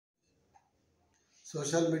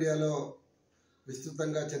Social మీడియాలో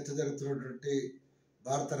విస్తృతంగా చర్చ జరుగుతున్నటువంటి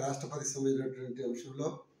భారత రాష్ట్రపతికి సంబంధించినటువంటి అంశంలో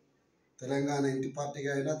తెలంగాణ ఇంటి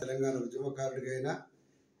పార్టీగా అయినా తెలంగాణ ఉద్యమకారుడిగా అయినా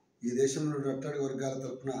ఈ దేశంలో అట్టడుగు వర్గాల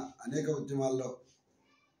తరఫున అనేక ఉద్యమాల్లో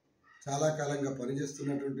చాలా కాలంగా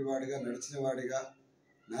పనిచేస్తున్నటువంటి వాడిగా, నడిచిన వాడిగా,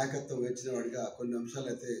 నాయకత్వం వహించిన వాడిగా కొన్ని అంశాలు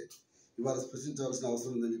అయితే ఇవాళ స్పృశించవలసిన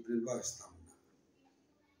అవసరం ఉందని చెప్పి నేను భావిస్తాను.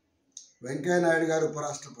 వెంకయ్య నాయుడు గారు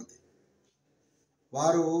ఉపరాష్ట్రపతి,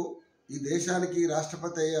 వారు ఈ దేశానికి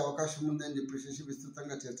రాష్ట్రపతి అయ్యే అవకాశం ఉందని చెప్పేసి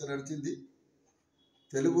విస్తృతంగా చర్చ నడిచింది.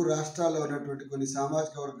 తెలుగు రాష్ట్రాల్లో ఉన్నటువంటి కొన్ని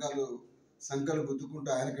సామాజిక వర్గాలు సంఖ్యలు గుద్దుకుంటూ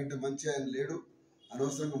ఆయన కంటే మంచి ఆయన లేడు,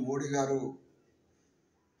 అనవసరంగా మోడీ గారు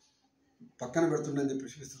పక్కన పెడుతుండని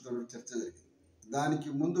చెప్పేసి విస్తృతమైన చర్చ జరిగింది. దానికి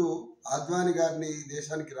ముందు అద్వానీ గారిని ఈ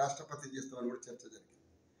దేశానికి రాష్ట్రపతి చేస్తామని కూడా చర్చ జరిగింది.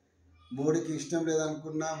 మోడీకి ఇష్టం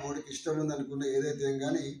లేదనుకున్నా, మోడీకి ఇష్టం ఉందనుకున్నా, ఏదైతే ఏం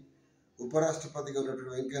కానీ ఉపరాష్ట్రపతిగా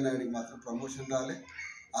ఉన్నటువంటి వెంకయ్య నాయుడికి మాత్రం ప్రమోషన్ రాలే.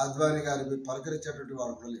 అద్వానీ గారి మీరు పలకరించేటువంటి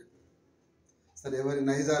వాడు కూడా లేడు. సరే, ఎవరి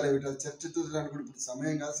నైజాలు ఏమిటి అది చర్చించడానికి కూడా ఇప్పుడు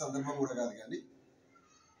సమయం కాదు, సందర్భం కూడా కాదు. కానీ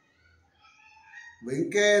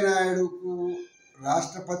వెంకయ్య నాయుడుకు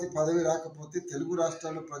రాష్ట్రపతి పదవి రాకపోతే తెలుగు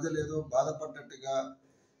రాష్ట్రాల్లో ప్రజలు ఏదో బాధపడ్డట్టుగా,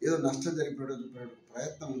 ఏదో నష్టం జరిగిపోయే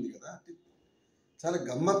ప్రయత్నం ఉంది కదా. చాలా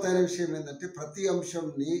గమ్మత్తైన విషయం ఏంటంటే ప్రతి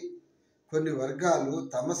అంశంని కొన్ని వర్గాలు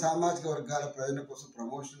తమ సామాజిక వర్గాల ప్రయోజనం కోసం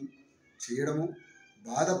ప్రమోషన్ చేయడము,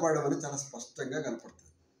 బాధపడడం అని చాలా స్పష్టంగా కనపడుతుంది.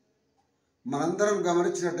 మనందరం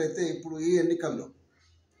గమనించినట్టయితే ఇప్పుడు ఈ ఎన్నికల్లో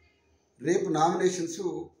రేపు నామినేషన్స్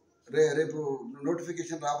రేపు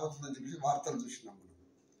నోటిఫికేషన్ రాబోతుందని చెప్పేసి వార్తలు చూసినాం మనం.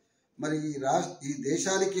 మరి ఈ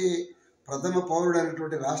దేశానికి ప్రథమ పౌరుడు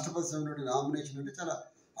అయినటువంటి రాష్ట్రపతి సంబంధించిన నామినేషన్ అంటే చాలా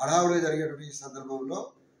హడావుడిగా జరిగేటువంటి ఈ సందర్భంలో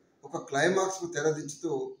ఒక క్లైమాక్స్కు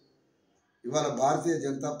తెరదించుతూ ఇవాళ భారతీయ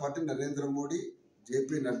జనతా పార్టీ, నరేంద్ర మోడీ,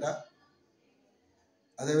 జేపీ నడ్డా,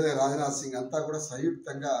 అదేవిధంగా రాజ్నాథ్ సింగ్ అంతా కూడా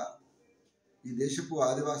సంయుక్తంగా ఈ దేశపు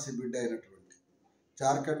ఆదివాసీ బిడ్డ అయినటువంటి,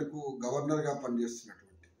 జార్ఖండ్కు గవర్నర్గా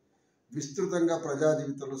పనిచేస్తున్నటువంటి, విస్తృతంగా ప్రజా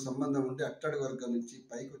జీవితంలో సంబంధం ఉండి అట్టడుగు వర్గం నుంచి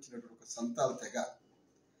పైకి వచ్చినటువంటి ఒక సంతాల్ తెగ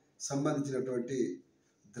సంబంధించినటువంటి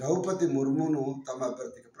ద్రౌపది ముర్మును తమ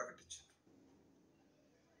అభ్యర్థిగా ప్రకటించారు.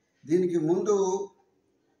 దీనికి ముందు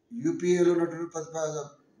యూపీఏలో ఉన్నటువంటి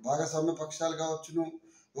భాగస్వామ్య పక్షాలు కావచ్చును,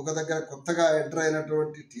 ఒక దగ్గర కొత్తగా ఎంటర్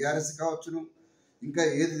అయినటువంటి టీఆర్ఎస్ కావచ్చును, ఇంకా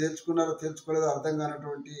ఏది తెలుసుకున్నారో తెలుసుకోలేదో అర్థం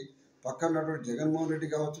కానటువంటి పక్కన ఉన్నటువంటి జగన్మోహన్ రెడ్డి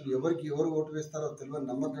కావచ్చు, ఎవరికి ఎవరు ఓటు వేస్తారో తెలియని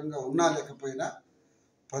నమ్మకంగా ఉన్నా లేకపోయినా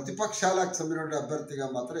ప్రతిపక్షాలకు సంబంధించిన అభ్యర్థిగా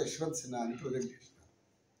మాత్రం యశ్వంత్ సిన్హాని ప్రజెంట్ చేసినారు.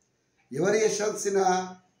 ఎవరి యశ్వంత్ సిన్హా?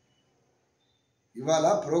 ఇవాళ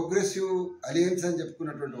ప్రోగ్రెసివ్ అలయన్స్ అని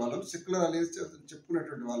చెప్పుకున్నటువంటి వాళ్ళం, సెక్యులర్ అలయన్స్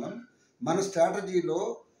చెప్పుకున్నటువంటి వాళ్ళం, మన స్ట్రాటజీలో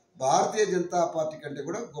భారతీయ జనతా పార్టీ కంటే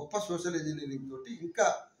కూడా గొప్ప సోషల్ ఇంజనీరింగ్ తోటి ఇంకా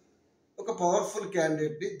ఒక పవర్ఫుల్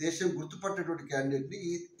క్యాండిడేట్ని, దేశం గుర్తుపట్టేటువంటి క్యాండిడేట్ని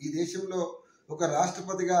ఈ దేశంలో ఒక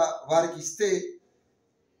రాష్ట్రపతిగా వారికి ఇస్తే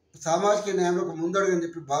సామాజిక న్యాయంలో ఒక ముందడుగు అని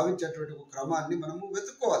చెప్పి భావించేటువంటి ఒక క్రమాన్ని మనము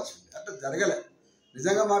వెతుక్కోవాల్సింది. అట్లా జరగలే.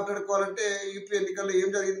 నిజంగా మాట్లాడుకోవాలంటే యూపీ ఎన్నికల్లో ఏం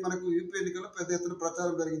జరిగింది? మనకు యూపీ ఎన్నికల్లో పెద్ద ఎత్తున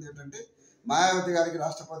ప్రచారం జరిగింది ఏంటంటే మాయావతి గారికి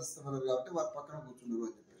రాష్ట్రపతి ఇస్తున్నారు కాబట్టి వారి పక్కన కూర్చున్నారు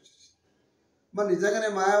అని చెప్పేసి. మరి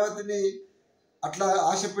నిజంగానే మాయావతిని అట్లా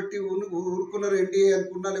ఆశ పెట్టి ఊరుకున్నారు ఎన్డీఏ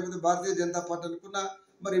అనుకున్నా, లేకపోతే భారతీయ జనతా పార్టీ అనుకున్నా,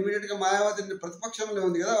 మరి ఇమీడియట్గా మాయావతిని ప్రతిపక్షంలో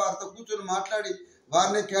ఉంది కదా, వారితో కూర్చొని మాట్లాడి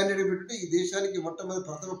వారినే క్యాండిడేట్ పెట్టి ఈ దేశానికి మొట్టమొదటి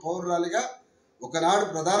ప్రథమ పౌరురాలిగా ఒకనాడు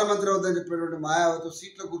ప్రధానమంత్రి అవుతుందని చెప్పేటువంటి మాయావతి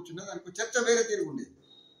సీట్లో కూర్చున్నా దానికి చర్చ వేరే తీరుగుండేది.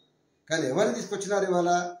 కానీ ఎవరిని తీసుకొచ్చినారు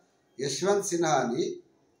ఇవాళ? యశ్వంత్ సిన్హాని.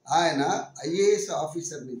 ఆయన ఐఏఎస్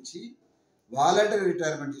ఆఫీసర్ నుంచి వాలంటరీ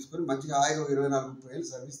రిటైర్మెంట్ తీసుకొని మంచిగా హాయిగా 24-30 ఏళ్ళు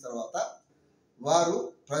సర్వీస్ తర్వాత వారు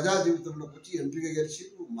ప్రజా జీవితంలోకి వచ్చి ఎంపీగా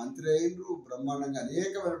గెలిచిండ్రు, మంత్రి అయినరు, బ్రహ్మాండంగా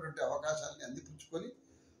అనేకమైనటువంటి అవకాశాలని అందిపుచ్చుకొని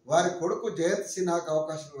వారి కొడుకు జయంత్ సిన్హాకు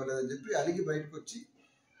అవకాశం ఇవ్వలేదని చెప్పి అలిగి బయటకు వచ్చి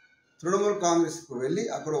తృణమూల్ కాంగ్రెస్కు వెళ్ళి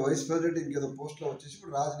అక్కడ వైస్ ప్రెసిడెంట్ ఇంకేదో పోస్ట్లో వచ్చేసి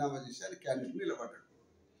ఇప్పుడు రాజీనామా చేసి ఆయన క్యాండిడేట్ నిలబడ్డాడు.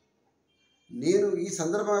 నేను ఈ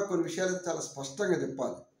సందర్భంగా కొన్ని విషయాలు చాలా స్పష్టంగా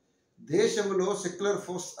చెప్పాలి. దేశంలో సెక్యులర్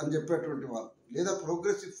ఫోర్స్ అని చెప్పేటువంటి వాళ్ళు, లేదా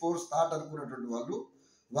ప్రోగ్రెసివ్ ఫోర్స్ థాట్ అనుకున్నటువంటి వాళ్ళు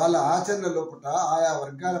వాళ్ళ ఆచరణ లోపల ఆయా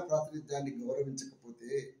వర్గాల ప్రాతినిధ్యాన్ని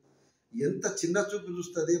గౌరవించకపోతే ఎంత చిన్న చూపు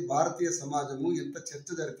చూస్తుంది భారతీయ సమాజము, ఎంత చర్చ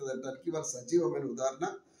జరుగుతుంది అంటానికి వాళ్ళ సజీవమైన ఉదాహరణ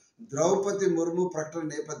ద్రౌపది ముర్ము ప్రకటన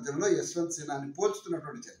నేపథ్యంలో యశ్వంత్ సిన్హాని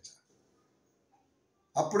పోల్చుతున్నటువంటి చర్చ.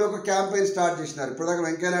 అప్పుడు ఒక క్యాంపెయిన్ స్టార్ట్ చేసినారు. ఇప్పటిదాకా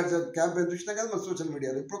వెంకయ్య నాయుడు క్యాంపెయిన్ చూసినా కదా మన సోషల్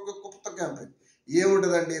మీడియాలో. ఇప్పుడు ఒక కొత్త క్యాంపెయిన్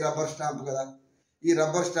ఏముంటుందండి? రబ్బర్ స్టాంప్ కదా, ఈ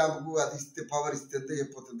రబ్బర్ స్టాంపుకు అది ఇస్తే పవర్ ఇస్తే ఎంత,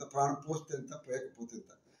 చెప్పితే ఎంత, ప్రాణం పోస్తే ఎంత, పోయకపోతే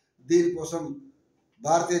ఎంత, దీనికోసం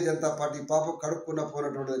భారతీయ జనతా పార్టీ పాపం కడుక్కున్న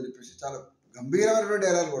పోనటువంటి అని చెప్పేసి చాలా గంభీరమైనటువంటి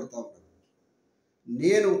డైలాగులు కొడతా ఉన్నారు.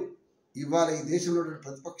 నేను ఇవాళ ఈ దేశంలో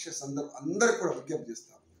ప్రతిపక్ష అందరికీ కూడా విజ్ఞప్తి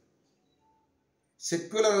చేస్తాను.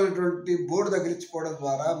 సెక్యులర్ అనేటువంటి బోర్డు తగిలించుకోవడం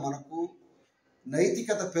ద్వారా మనకు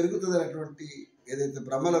నైతికత పెరుగుతుంది అనేటువంటి ఏదైతే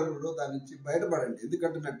భ్రమలో దాని నుంచి బయటపడండి.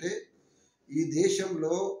 ఎందుకంటున్నట్టే ఈ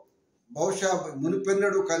దేశంలో బహుశా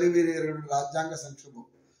మునుపెన్నడు కలివిరేటువంటి రాజ్యాంగ సంక్షోభం,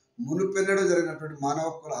 మునుపెన్నడు జరిగినటువంటి మానవ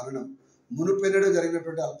హక్కుల హననం, మునుపెన్నడు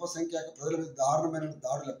జరిగినటువంటి అల్పసంఖ్యాక ప్రజల మీద దారుణమైన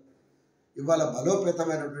దాడులకు ఇవాళ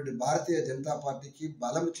బలోపేతమైనటువంటి భారతీయ జనతా పార్టీకి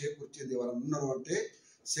బలం చేకూర్చేది ఎవరు ఉన్నారు అంటే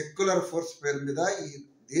సెక్యులర్ ఫోర్స్ పేరు మీద ఈ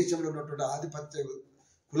దేశంలో ఉన్నటువంటి ఆధిపత్య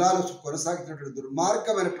కులాలు కొనసాగుతున్నటువంటి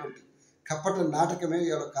దుర్మార్గమైనటువంటి కపట నాటకమే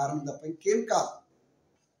ఇవాళ కారణం తప్ప ఇంకేం కాదు.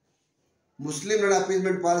 ముస్లింలను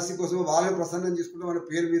అపీజ్మెంట్ పాలసీ కోసం వాళ్ళని ప్రసన్నం చేసుకుంటూ మన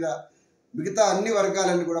పేరు మీద మిగతా అన్ని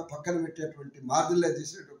వర్గాలను కూడా పక్కన పెట్టేటువంటి మార్జినలైజ్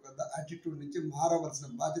చేసేటువంటి యాటిట్యూడ్ నుంచి మారవలసిన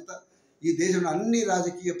బాధ్యత ఈ దేశంలో అన్ని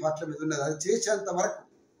రాజకీయ పార్టీల మీద ఉన్నది. అది చేసేంత వరకు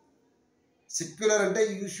సెక్యులర్ అంటే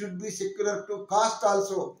you should be secular to cost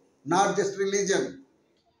also, not just religion.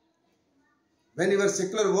 When your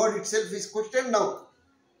secular word it self is question now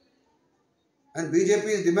and BJP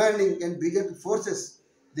is demanding, and BJP forces,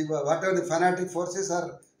 whatever the fanatic forces are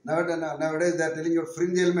nowadays they are telling you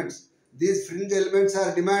fringe elements. These fringe elements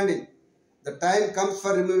are demanding. The time comes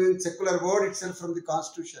for removing secular word itself from the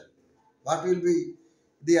constitution. What will be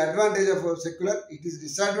the advantage of secular? It is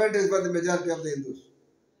disadvantage for the majority of the Hindus.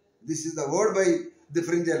 This is the word by the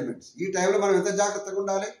fringe elements. ఈ టైంలో మనం ఎంత జాగ్రత్తగా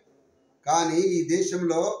ఉండాలి. కానీ ఈ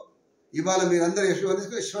దేశంలో ఇవాళ మీరందరూ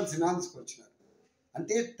యశ్వంత్ సిన్హా తీసుకొచ్చినారు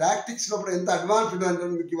అంటే టాక్టిక్స్ లోపల ఎంత అడ్వాన్స్డ్ అంటే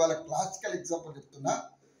మీకు ఇవాళ క్లాసికల్ ఎగ్జాంపుల్ చెప్తున్నా.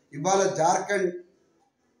 ఇవాళ జార్ఖండ్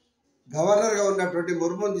గవర్నర్గా ఉన్నటువంటి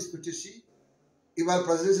ముర్ముని తీసుకొచ్చేసి ఇవాళ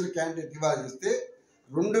ప్రెసిడెన్షియల్ క్యాండిడేట్ ఇవాళ చూస్తే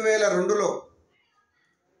 2002లో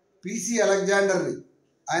పిసి అలెగ్జాండర్ని,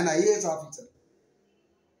 ఆయన ఐఏఎస్ ఆఫీసర్,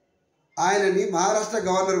 ఆయనని మహారాష్ట్ర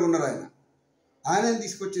గవర్నర్గా ఉన్నారు. ఆయనని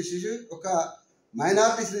తీసుకొచ్చేసి ఒక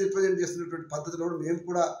మైనారిటీస్ని రిప్రజెంట్ చేస్తున్నటువంటి పద్ధతిలో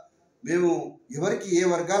మేము ఎవరికి ఏ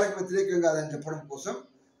వర్గాలకు వ్యతిరేకం కాదని చెప్పడం కోసం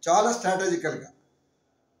చాలా స్ట్రాటజికల్గా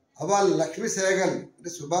అవాళ లక్ష్మీ సెహగల్ అంటే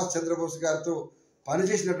సుభాష్ చంద్రబోస్ గారితో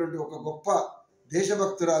పనిచేసినటువంటి ఒక గొప్ప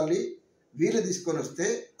దేశభక్తురాల్ని వీళ్ళు తీసుకొని వస్తే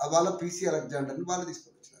అవాళ పిసి అలెగ్జాండర్ని వాళ్ళు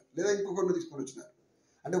తీసుకొని వచ్చినారు, లేదా ఇంకొకరిని తీసుకొని వచ్చినారు.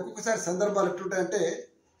 అంటే ఒక్కొక్కసారి సందర్భాలు ఎట్లుంటాయంటే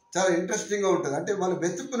చాలా ఇంట్రెస్టింగ్గా ఉంటుంది. అంటే వాళ్ళు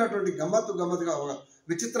వెతుక్కున్నటువంటి గమ్మత్తుగా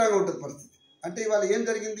విచిత్రంగా ఉంటుంది పరిస్థితి. అంటే ఇవాళ ఏం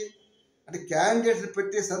జరిగింది అంటే క్యాండిడేట్స్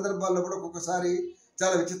పెట్టే సందర్భాల్లో కూడా ఒక్కొక్కసారి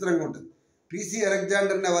చాలా విచిత్రంగా ఉంటుంది. పిసి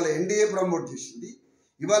అలెగ్జాండర్ని వాళ్ళ ఎన్డీఏ ప్రమోట్ చేసింది.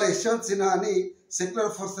 ఇవాళ యశ్వంత్ సిన్హాని సెక్యులర్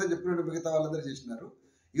ఫోర్స్ అని చెప్పినట్టు మిగతా వాళ్ళందరూ చేసినారు.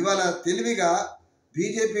 ఇవాళ తెలివిగా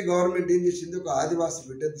బీజేపీ గవర్నమెంట్ ఏం చేసింది, ఒక ఆదివాసీ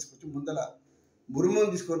బిడ్డను తీసుకొచ్చి ముందల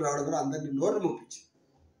ముర్ముని తీసుకొని రావడం ద్వారా అందరినీ నోరు మోపించింది.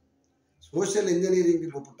 సోషల్ ఇంజనీరింగ్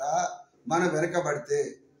లోపల మనం వెనకబడితే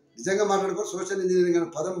నిజంగా మాట్లాడుకో సోషల్ ఇంజనీరింగ్ అనే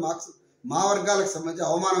పదం మా వర్గాలకు సంబంధించి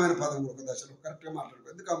అవమానమైన పదం ఒక దశలో కరెక్ట్గా మాట్లాడుకో.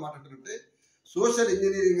 ఎందుకు మాట్లాడుతుంటే సోషల్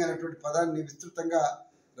ఇంజనీరింగ్ అనేటువంటి పదాన్ని విస్తృతంగా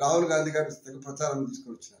రాహుల్ గాంధీ గారు విస్తృతంగా ప్రచారం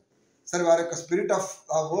తీసుకొని వచ్చినారు. సరే వారి యొక్క స్పిరిట్ ఆఫ్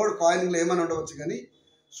ఆ వర్డ్ కాయినింగ్లో ఏమైనా ఉండవచ్చు, కానీ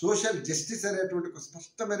సోషల్ జస్టిస్ అనేటువంటి ఒక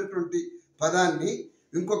స్పష్టమైనటువంటి పదాన్ని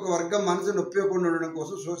ఇంకొక వర్గం మనసు నొప్పియకుండా ఉండడం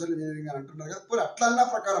కోసం సోషల్ ఇంజనీరింగ్ అని అంటున్నారు కదా. పోనీ అట్లన్నా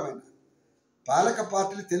ప్రకారమైన పాలక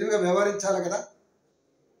పార్టీలు తెలివిగా వ్యవహరించాలి కదా.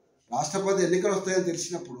 రాష్ట్రపతి ఎన్నికలు వస్తాయని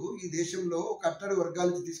తెలిసినప్పుడు ఈ దేశంలో ఒక అట్టడి వర్గాల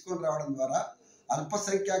నుంచి తీసుకొని రావడం ద్వారా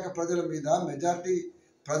అల్పసంఖ్యాక ప్రజల మీద, మెజారిటీ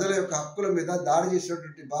ప్రజల యొక్క హక్కుల మీద దాడి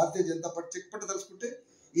చేసినటువంటి భారతీయ జనతా పార్టీ చెక్పట్టు తెలుసుకుంటే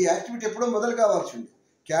ఈ యాక్టివిటీ ఎప్పుడో మొదలు కావాల్సి ఉంది.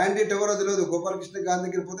 క్యాండిడేట్ ఎవరో తెలియదు, గోపాలకృష్ణ గాంధీ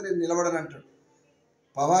దగ్గర పోతే నేను నిలబడని అంటాడు.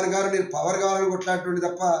 పవార్ గారు నేను పవర్ కావాలని కొట్లాడుతుంది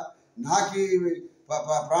తప్ప నాకు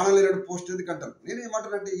ప్రాణం లేనట్టు పోస్ట్ ఎందుకు అంటారు.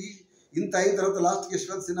 నేనేమంటానంటే ఇంత అయిన తర్వాత లాస్ట్కి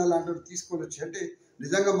యశ్వంత్ సిన్హా లాంటి తీసుకొని వచ్చి అంటే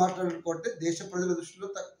నిజంగా మాట్లాడుకుంటే దేశ ప్రజల దృష్టిలో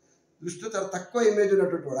చాలా తక్కువ ఇమేజ్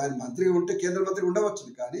ఉన్నటువంటి వాడు. ఆయన మంత్రిగా ఉంటే కేంద్ర మంత్రి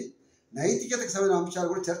ఉండవచ్చు, కానీ నైతికతకు సంబంధించిన అంశాలు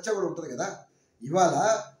కూడా చర్చ కూడా ఉంటుంది కదా. ఇవాళ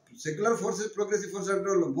సెక్యులర్ ఫోర్సెస్, ప్రోగ్రెసివ్ ఫోర్సెస్ అంటే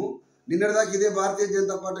వాళ్ళము నిన్నటిదాకా ఇదే భారతీయ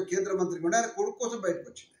జనతా పార్టీ కేంద్ర మంత్రి కూడా ఆయన కొడుకు కోసం బయటకు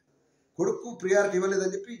వచ్చింది. కొడుకు ప్రియారిటీ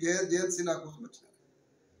ఇవ్వలేదని చెప్పి జయంత్ సిన్హా కోసం వచ్చినారు.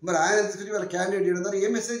 మరి ఆయన తీసుకొచ్చి వాళ్ళ క్యాండిడేట్ చేయడం ద్వారా ఏ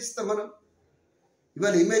మెసేజ్ ఇస్తాం మనం?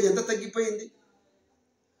 ఇవాళ ఇమేజ్ ఎంత తగ్గిపోయింది.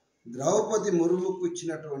 ద్రౌపది ముర్ముకు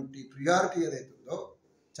ఇచ్చినటువంటి ప్రియారిటీ ఏదైతుందో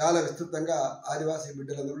చాలా విస్తృతంగా ఆదివాసీ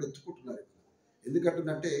బిడ్డలందరూ ఎత్తుకుంటున్నారు.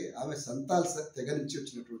 ఎందుకంటుందంటే ఆమె సంతాల్ తెగ నుంచి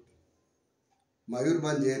వచ్చినటువంటి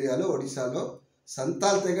మయూర్భంజ్ ఏరియాలో ఒడిశాలో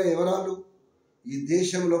సంతాల్ తెగ ఎవరాలు ఈ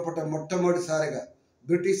దేశం లోపల మొట్టమొదటిసారిగా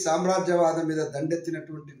బ్రిటిష్ సామ్రాజ్యవాదం మీద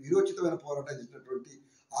దండెత్తినటువంటి వీరోచితమైన పోరాటం చేసినటువంటి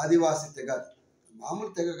ఆదివాసీ తెగ. మామూలు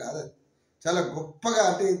తెగ కాదది, చాలా గొప్పగా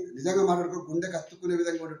అంటే నిజంగా మాట్లాడుకో గుండెకి హత్తుకునే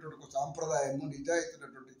విధంగా ఉన్నటువంటి ఒక సాంప్రదాయము, నిజాయితీ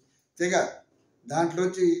ఉన్నటువంటి తెగ.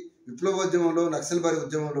 దాంట్లోంచి విప్లవోద్యమంలో, నక్సల్బారీ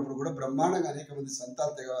ఉద్యమంలో కూడా బ్రహ్మాండంగా అనేక మంది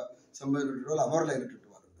సంతాల్ తెగ సంబంధించినటువంటి వాళ్ళు అమరులైనటువంటి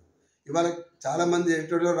వాళ్ళు. ఇవాళ చాలామంది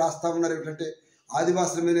ఎడిటోరియల్లో రాస్తా ఉన్నారు ఏంటంటే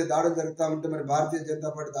ఆదివాసుల మీద దాడులు జరుగుతూ ఉంటే మరి భారతీయ జనతా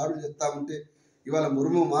పార్టీ దాడులు చేస్తూ ఉంటే ఇవాళ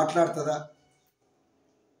ముర్ము మాట్లాడుతుందా?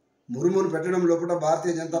 ముర్మును పెట్టడం లోపల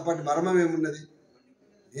భారతీయ జనతా పార్టీ మర్మం ఏమున్నది?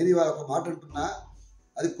 నేను ఇవాళ ఒక మాట అంటున్నా,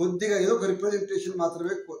 అది కొద్దిగా ఏదో ఒక రిప్రజెంటేషన్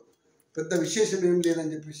మాత్రమే పెద్ద విశేషం ఏం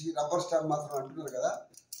లేదని చెప్పేసి రబ్బర్ స్టాంప్ మాత్రం అంటున్నారు కదా,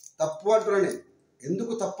 తప్పు అంటున్నానే.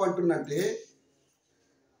 ఎందుకు తప్పు అంటున్నంటే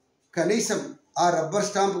కనీసం ఆ రబ్బర్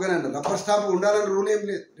స్టాంప్ కానీ రబ్బర్ స్టాంప్ ఉండాలని రూల్ ఏం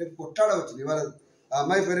లేదు. రేపు కొట్లాడవచ్చు. ఇవాళ ఆ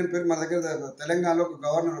అమ్మాయి పేరు మన దగ్గర తెలంగాణలో ఒక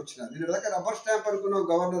గవర్నర్ వచ్చిన, నేను దగ్గర రబ్బర్ స్టాంప్ అనుకున్న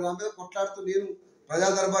గవర్నర్ ఆ మీద కొట్లాడుతూ నేను ప్రజా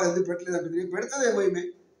దర్బార్ ఎందుకు పెట్టలేదంటే నేను పెడుతుందేమో ఈమె.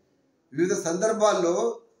 వివిధ సందర్భాల్లో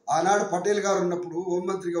ఆనాడు పటేల్ గారు ఉన్నప్పుడు,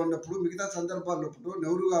 హోంమంత్రిగా ఉన్నప్పుడు, మిగతా సందర్భాల్లో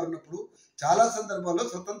నెహ్రూ గారు ఉన్నప్పుడు చాలా సందర్భాల్లో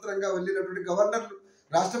స్వతంత్రంగా వెళ్ళినటువంటి గవర్నర్లు,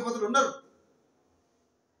 రాష్ట్రపతులు ఉన్నారు.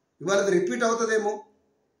 ఇవాళ అది రిపీట్ అవుతుందేమో.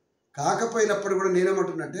 కాకపోయినప్పుడు కూడా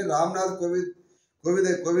నేనేమంటున్నంటే రామ్నాథ్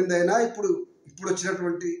కోవింద్ అయినా ఇప్పుడు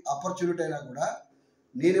వచ్చినటువంటి ఆపర్చునిటీ అయినా కూడా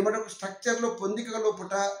నేనేమంటే స్ట్రక్చర్లో పొందిక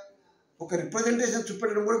లోపల ఒక రిప్రజెంటేషన్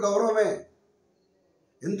చూపెట్టడం కూడా గౌరవమే.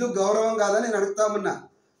 ఎందుకు గౌరవం కాదని నేను అడుగుతామన్నా.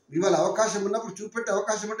 ఇవాళ అవకాశం ఉన్నప్పుడు చూపెట్టే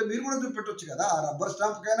అవకాశం అంటే మీరు కూడా చూపెట్టవచ్చు కదా. ఆ రబ్బర్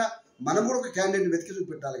స్టాంప్కైనా మనం కూడా ఒక క్యాండిడేట్ వెతికి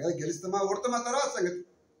చూపెట్టాలి కదా. గెలుస్తామా ఓడతామా తర్వాత సంగతి.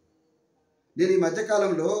 నేను ఈ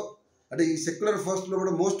మధ్యకాలంలో అంటే ఈ సెక్యులర్ ఫోర్స్లో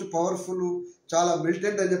కూడా మోస్ట్ పవర్ఫుల్ చాలా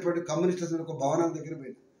మిలిటెంట్ అని చెప్పి కమ్యూనిస్టుల ఒక భవనం దగ్గర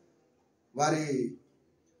పోయింది. వారి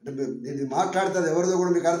అంటే నేను మాట్లాడుతుంది ఎవరిదో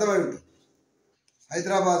కూడా మీకు అర్థమై ఉంటుంది.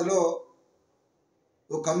 హైదరాబాద్లో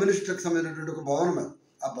ఒక కమ్యూనిస్టులకు సంబంధించినటువంటి ఒక భవనం అది.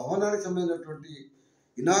 ఆ భవనానికి సంబంధించినటువంటి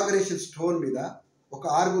ఇనాగరేషన్ స్టోన్ మీద ఒక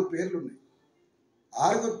 6 పేర్లు ఉన్నాయి.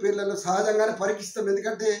 6 పేర్లలో సహజంగానే పరికిస్తాం.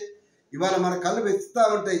 ఎందుకంటే ఇవాళ మన కళ్ళు వెతుకుతూ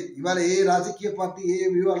ఉంటాయి. ఇవాళ ఏ రాజకీయ పార్టీ ఏ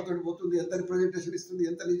వ్యూహాలతో పోతుంది, ఎంత రిప్రజెంటేషన్ ఇస్తుంది,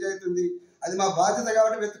 ఎంత నిజాయితీ ఉంది, అది మా బాధ్యత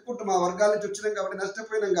కాబట్టి వెతుక్కుంటాం. మా వర్గాల నుంచి వచ్చినాం కాబట్టి,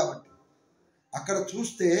 నష్టపోయినాం కాబట్టి. అక్కడ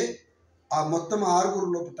చూస్తే ఆ మొత్తం 6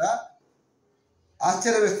 లోపల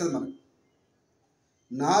ఆశ్చర్యం వేస్తుంది మనకు.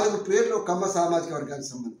 4 పేర్లు కమ్మ సామాజిక వర్గానికి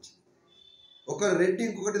సంబంధించి, ఒకరు రెడ్డి,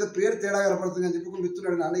 ఇంకొకటి ఏదో పేరు తేడా కనపడుతుంది అని చెప్పి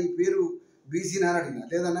మిత్రుడు నాన్న ఈ పేరు బీసీ నాన్న అడిగిన,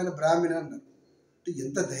 లేదన్నా బ్రాహ్మణ అన్నారు. అంటే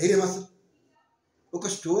ఎంత ధైర్యం అసలు. ఒక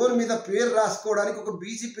స్టోర్ మీద పేరు రాసుకోవడానికి ఒక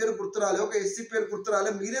బీసీ పేరు గుర్తురాలి, ఒక ఎస్సీ పేరు గుర్తురాలి.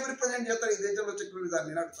 మీరేం రిప్రజెంట్ చేస్తారు ఈ దేశంలో? చెక్కులు దాన్ని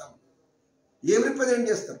నేను అడుగుతాను. ఏం రిప్రజెంట్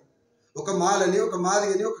చేస్తారు? ఒక మాలని, ఒక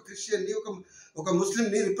మాదిగని, ఒక క్రిస్టియన్ని, ఒక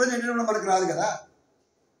ముస్లింని రిప్రజెంట్ చేయడం మనకు రాదు కదా.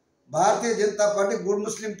 భారతీయ జనతా పార్టీ గుడ్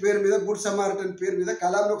ముస్లిం పేరు మీద, గుడ్ సమారిటన్ పేరు మీద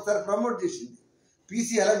కలాంని ఒకసారి ప్రమోట్ చేసింది.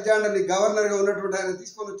 పీసీ అలెగ్జాండర్ని గవర్నర్గా ఉన్నటువంటి ఆయన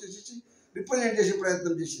తీసుకొని వచ్చేసి రిప్రజెంట్ చేసే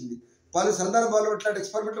ప్రయత్నం చేసింది. పలు సందర్భాల్లో ఇట్లాంటి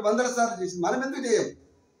ఎక్స్పెరిమెంట్లు 100 సార్లు చేసింది. మనం ఎందుకు చేయం?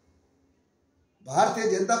 భారతీయ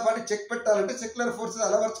జనతా పార్టీ చెక్ పెట్టాలంటే సెక్యులర్ ఫోర్సెస్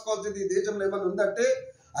అలవర్చుకోవాల్సింది ఈ దేశంలో ఏమైనా ఉందంటే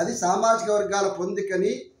అది సామాజిక వర్గాల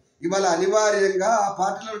పొందికని ఇవాళ అనివార్యంగా ఆ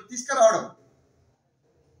పార్టీలో తీసుకురావడం.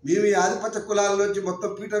 మేము ఈ ఆధిపత్య కులాల నుంచి మొత్తం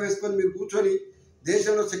పీట వేసుకొని మీరు కూర్చొని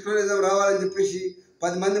దేశంలో సెక్యులరిజం రావాలని చెప్పేసి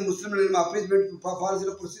 10 మంది ముస్లింలు అప్రీచ్మెంట్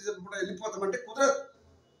పాలసీలో ప్రొసీజర్ కూడా వెళ్ళిపోతామంటే కుదరదు.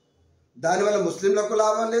 దానివల్ల ముస్లింలకు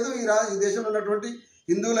లాభం లేదు, ఈ దేశంలో ఉన్నటువంటి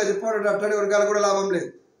హిందువులు చెప్పినటువంటి అట్టడి వర్గాలకు కూడా లాభం లేదు.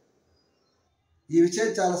 ఈ విషయం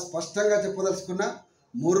చాలా స్పష్టంగా చెప్పదలుచుకున్న.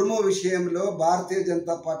 ముర్ము విషయంలో భారతీయ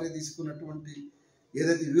జనతా పార్టీ తీసుకున్నటువంటి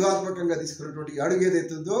ఏదైతే వ్యూహాత్మకంగా తీసుకున్నటువంటి అడుగు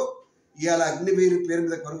ఏదైతుందో ఇవాళ అగ్నివీరు పేరు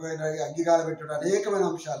మీద కొనుగోలు అగ్గిగాలు పెట్టడం అనేకమైన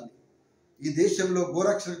అంశాలని, ఈ దేశంలో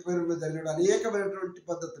గోరక్షణ పేరు మీద జరిగిన అనేకమైనటువంటి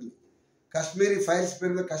పద్ధతులు, కాశ్మీరీ ఫైల్స్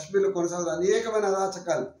పేరు మీద కాశ్మీర్లో కొనసాగుతున్న అనేకమైన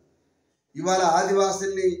అరాచకాలు, ఇవాళ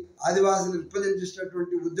ఆదివాసుల్ని రిప్రజెంట్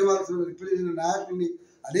చేసినటువంటి ఉద్యమాలకు రిప్రజెంట్ చేసిన నాయకుల్ని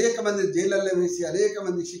అనేక మంది జైళ్ళల్లో వేసి అనేక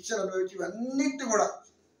మంది శిక్షలు అనుభవించి ఇవన్నిటి కూడా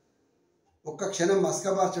ఒక్క క్షణం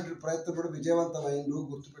మస్కబార్చేటువంటి ప్రయత్నం కూడా విజయవంతమైంది.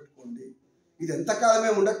 గుర్తుపెట్టుకోండి. ఇది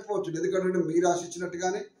ఎంతకాలమే ఉండకపోవచ్చు. ఎందుకంటే మీరు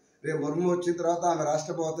ఆశించినట్టుగానే రేపు ముర్ము వచ్చిన తర్వాత ఆమె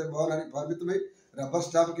రాష్ట్ర భవనానికి పరిమితమై రబ్బర్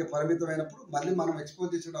స్టాంప్కి పరిమితమైనప్పుడు మళ్ళీ మనం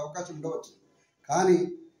ఎక్స్పోజ్ చేసే అవకాశం ఉండవచ్చు. కానీ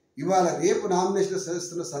ఇవాళ రేపు నామినేషన్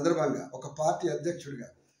చేస్తున్న సందర్భంగా ఒక పార్టీ అధ్యక్షుడిగా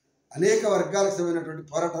అనేక వర్గాలకు సంబంధించినటువంటి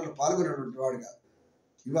పోరాటాలు పాల్గొన్నటువంటి వాడుగా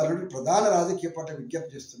ఇవాళ ప్రధాన రాజకీయ పార్టీ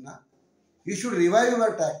విజ్ఞప్తి చేస్తున్నా, you should revive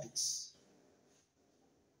your tactics.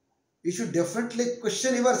 You should definitely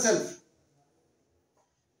question your self.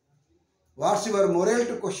 What's your moral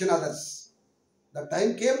to question others? The time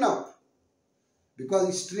came now, because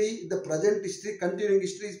history, the present history, continuing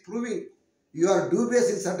history is proving you are dubious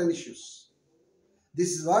in certain issues. This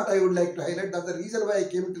is what I would like to highlight. That's the reason why I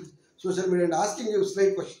came to social media and asking you a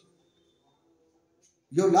straight question.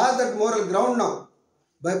 You have lost that moral ground now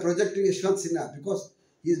by projecting Yashwant Sinha, because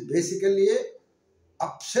he is basically a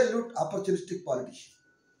absolute opportunistic politician.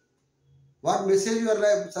 What message you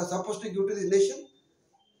are supposed to give to this nation?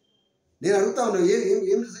 నేను అడుగుతా ఉన్నాను,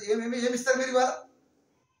 ఏమి ఇస్తారు మీరు ఇవాళ?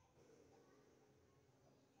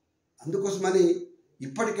 అందుకోసమని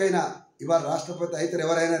ఇప్పటికైనా ఇవాళ రాష్ట్రపతి అయితే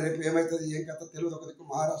ఎవరైనా రేపు ఏమవుతుంది ఏం కథ తెలియదు. ఒక దిక్కు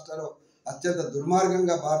మహారాష్ట్రలో అత్యంత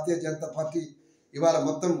దుర్మార్గంగా భారతీయ జనతా పార్టీ ఇవాళ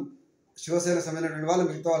మొత్తం శివసేన సంబంధించిన వాళ్ళు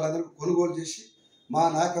మిగతా వాళ్ళందరూ కొనుగోలు చేసి మా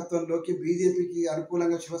నాయకత్వంలోకి బీజేపీకి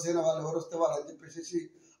అనుకూలంగా శివసేన వాళ్ళు ఎవరు వస్తే వాళ్ళు అని చెప్పేసి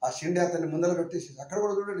ఆ షిండే అతన్ని ముందర పెట్టేసి, అక్కడ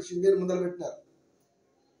కూడా చూడండి షిండేని ముందర పెట్టినారు,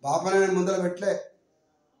 బాపనని ముందర పెట్టలే.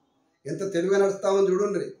 ఎంత తెలివిగా నడుస్తామని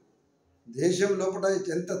చూడండి. దేశం లోపల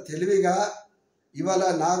ఎంత తెలివిగా ఇవాళ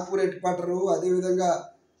నాగ్పూర్ హెడ్ క్వార్టరు, అదేవిధంగా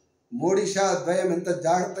మోడీ షా ద్వయం ఎంత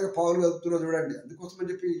జాగ్రత్తగా పౌరులు వదులుతున్నారో చూడండి. అందుకోసమని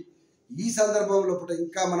చెప్పి ఈ సందర్భంలో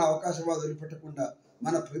ఇంకా మన అవకాశవాదాలు వదిలిపెట్టకుండా,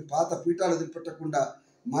 మన పాత పీఠాలు వదిలిపెట్టకుండా,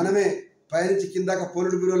 మనమే పైనుంచి కిందాక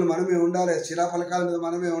పోలిట్ బ్యూరోలు మనమే ఉండాలి, శిలాఫలకాల మీద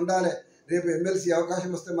మనమే ఉండాలి, రేపు ఎమ్మెల్సీ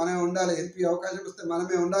అవకాశం వస్తే మనమే ఉండాలి, ఎంపీ అవకాశం వస్తే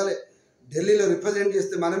మనమే ఉండాలి, ఢిల్లీలో రిప్రజెంట్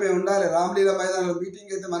చేస్తే మనమే ఉండాలి, రామ్లీలా మైదానంలో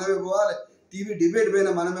మీటింగ్ అయితే మనమే పోవాలి, టీవీ డిబేట్ పైన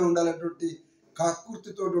మనమే ఉండాలన్నటువంటి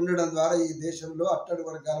కకృతితో ఉండడం ద్వారా ఈ దేశంలో అట్టడి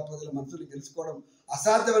వర్గాల ప్రజల మనసులు గెలుచుకోవడం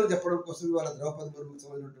అసాధ్యమని చెప్పడం కోసం ఇవాళ ద్రౌపది ముర్ము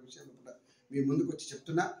సంబంధించిన విషయం కూడా మీ ముందుకు వచ్చి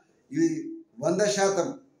చెప్తున్నా. ఇది 100%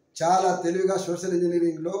 చాలా తెలివిగా సోషల్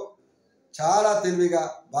ఇంజనీరింగ్లో చాలా తెలివిగా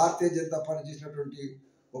భారతీయ జనతా పార్టీ చేసినటువంటి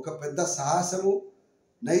ఒక పెద్ద సాహసము,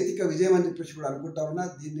 నైతిక విజయం అని చెప్పేసి కూడా అనుకుంటా ఉన్నా.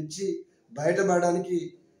 దీని నుంచి బయటపడడానికి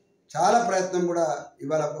చాలా ప్రయత్నం కూడా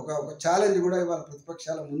ఇవాళ ఒక ఛాలెంజ్ కూడా ఇవాళ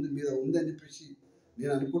ప్రతిపక్షాల మీద ఉందని చెప్పేసి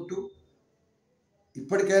నేను అనుకుంటూ,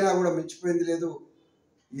 ఇప్పటికైనా కూడా మించిపోయింది లేదు.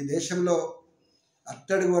 ఈ దేశంలో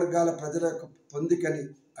అట్టడుగు వర్గాల ప్రజల యొక్క పొందికని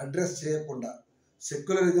అడ్రస్ చేయకుండా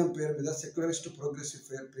సెక్యులరిజం పేరు మీద, సెక్యులరిస్ట్ ప్రోగ్రెసివ్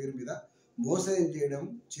పేరు మీద మోసం చేయడం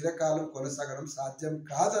చిరకాలం కొనసాగడం సాధ్యం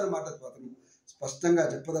కాదన్నమాట స్పష్టంగా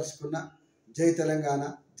చెప్పదలుచుకున్నా. జై తెలంగాణ,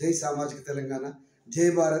 జై సామాజిక తెలంగాణ, జై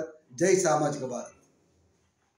భారత్, జై సామాజిక భారత్.